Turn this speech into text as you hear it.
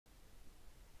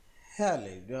Hello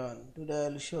everyone, today I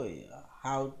will show you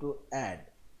how to add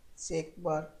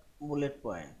checkmark bullet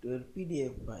point to your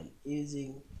PDF file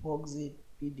using Foxit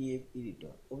PDF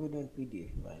Editor. Open your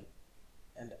PDF file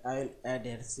and I will add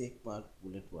a checkmark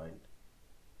bullet point.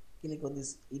 Click on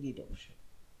this edit option.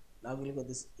 Now click on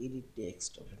this edit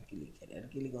text option, click here and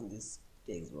click on this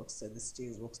text box and this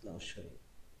text box now show you.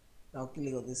 Now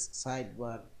click on this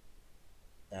sidebar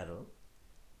arrow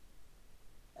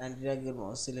and drag your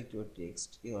mouse, select your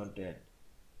text you want to add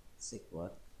checkmark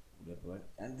bullet point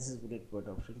and this is bullet point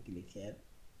option, click here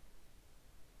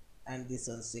and this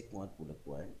on checkmark bullet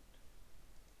point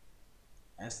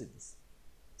and see this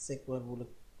checkmark bullet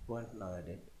point now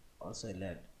added. Also I'll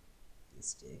add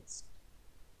this text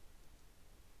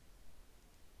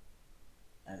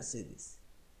and see this.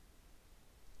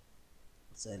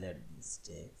 Also I'll add this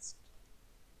text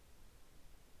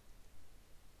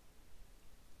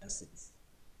and see this.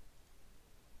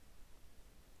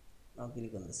 Now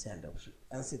click on the send option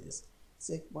and see this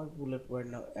checkmark bullet point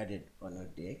now added on your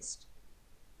text.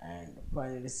 And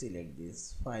finally select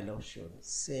this file option,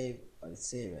 save or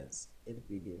save as in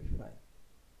PDF file.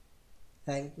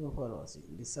 Thank you for watching.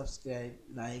 Please subscribe,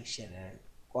 like, share and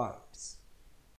comments.